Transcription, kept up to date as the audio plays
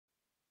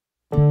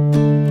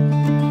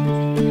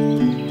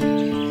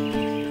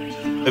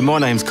My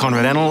name's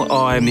Conrad Annal.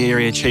 I'm the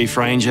Area Chief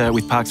Ranger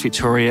with Parks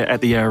Victoria at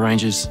the Yarra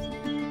Ranges.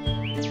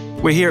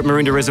 We're here at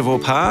Maroondah Reservoir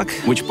Park,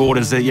 which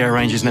borders the Yarra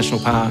Ranges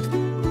National Park.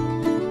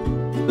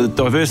 The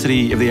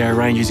diversity of the Yarra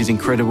Ranges is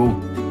incredible.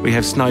 We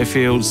have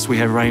snowfields, we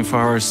have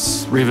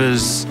rainforests,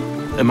 rivers,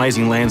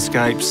 amazing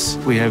landscapes.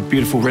 We have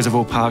beautiful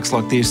reservoir parks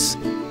like this.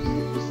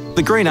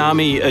 The Green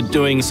Army are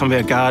doing some of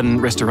our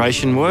garden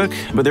restoration work,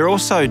 but they're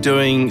also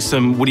doing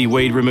some woody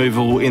weed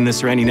removal in the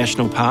surrounding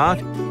national park.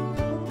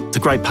 It's a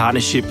great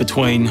partnership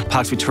between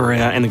Parks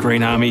Victoria and the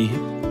Green Army.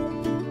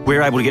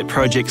 We're able to get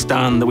projects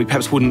done that we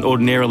perhaps wouldn't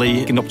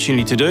ordinarily get an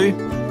opportunity to do.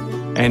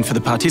 And for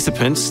the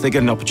participants, they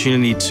get an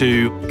opportunity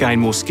to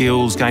gain more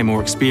skills, gain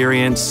more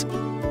experience.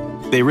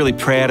 They're really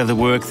proud of the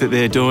work that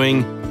they're doing.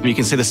 You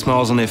can see the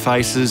smiles on their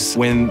faces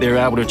when they're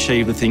able to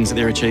achieve the things that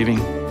they're achieving.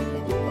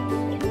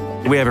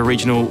 We have a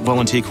regional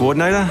volunteer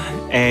coordinator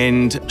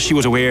and she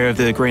was aware of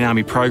the Green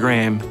Army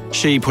program.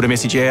 She put a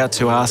message out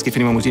to ask if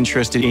anyone was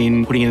interested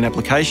in putting in an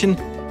application.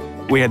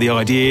 We had the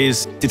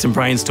ideas, did some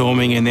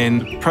brainstorming, and then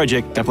the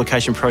project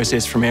application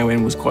process from our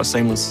end was quite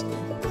seamless.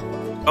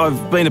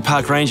 I've been a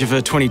park ranger for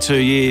 22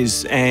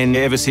 years, and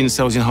ever since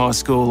I was in high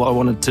school, I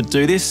wanted to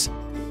do this.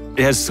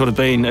 It has sort of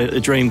been a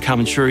dream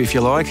come true, if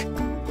you like.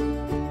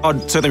 I'd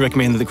certainly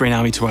recommend the Green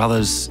Army to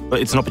others.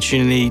 It's an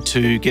opportunity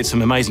to get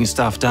some amazing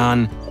stuff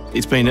done.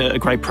 It's been a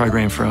great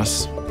program for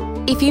us.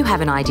 If you have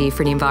an idea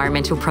for an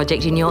environmental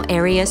project in your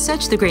area,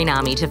 search the Green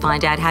Army to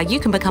find out how you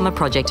can become a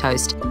project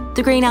host.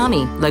 The Green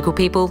Army, local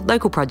people,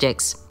 local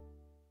projects.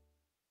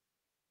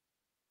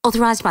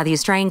 Authorised by the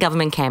Australian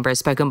Government, Canberra,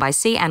 spoken by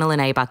C. Annal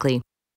and A. Buckley.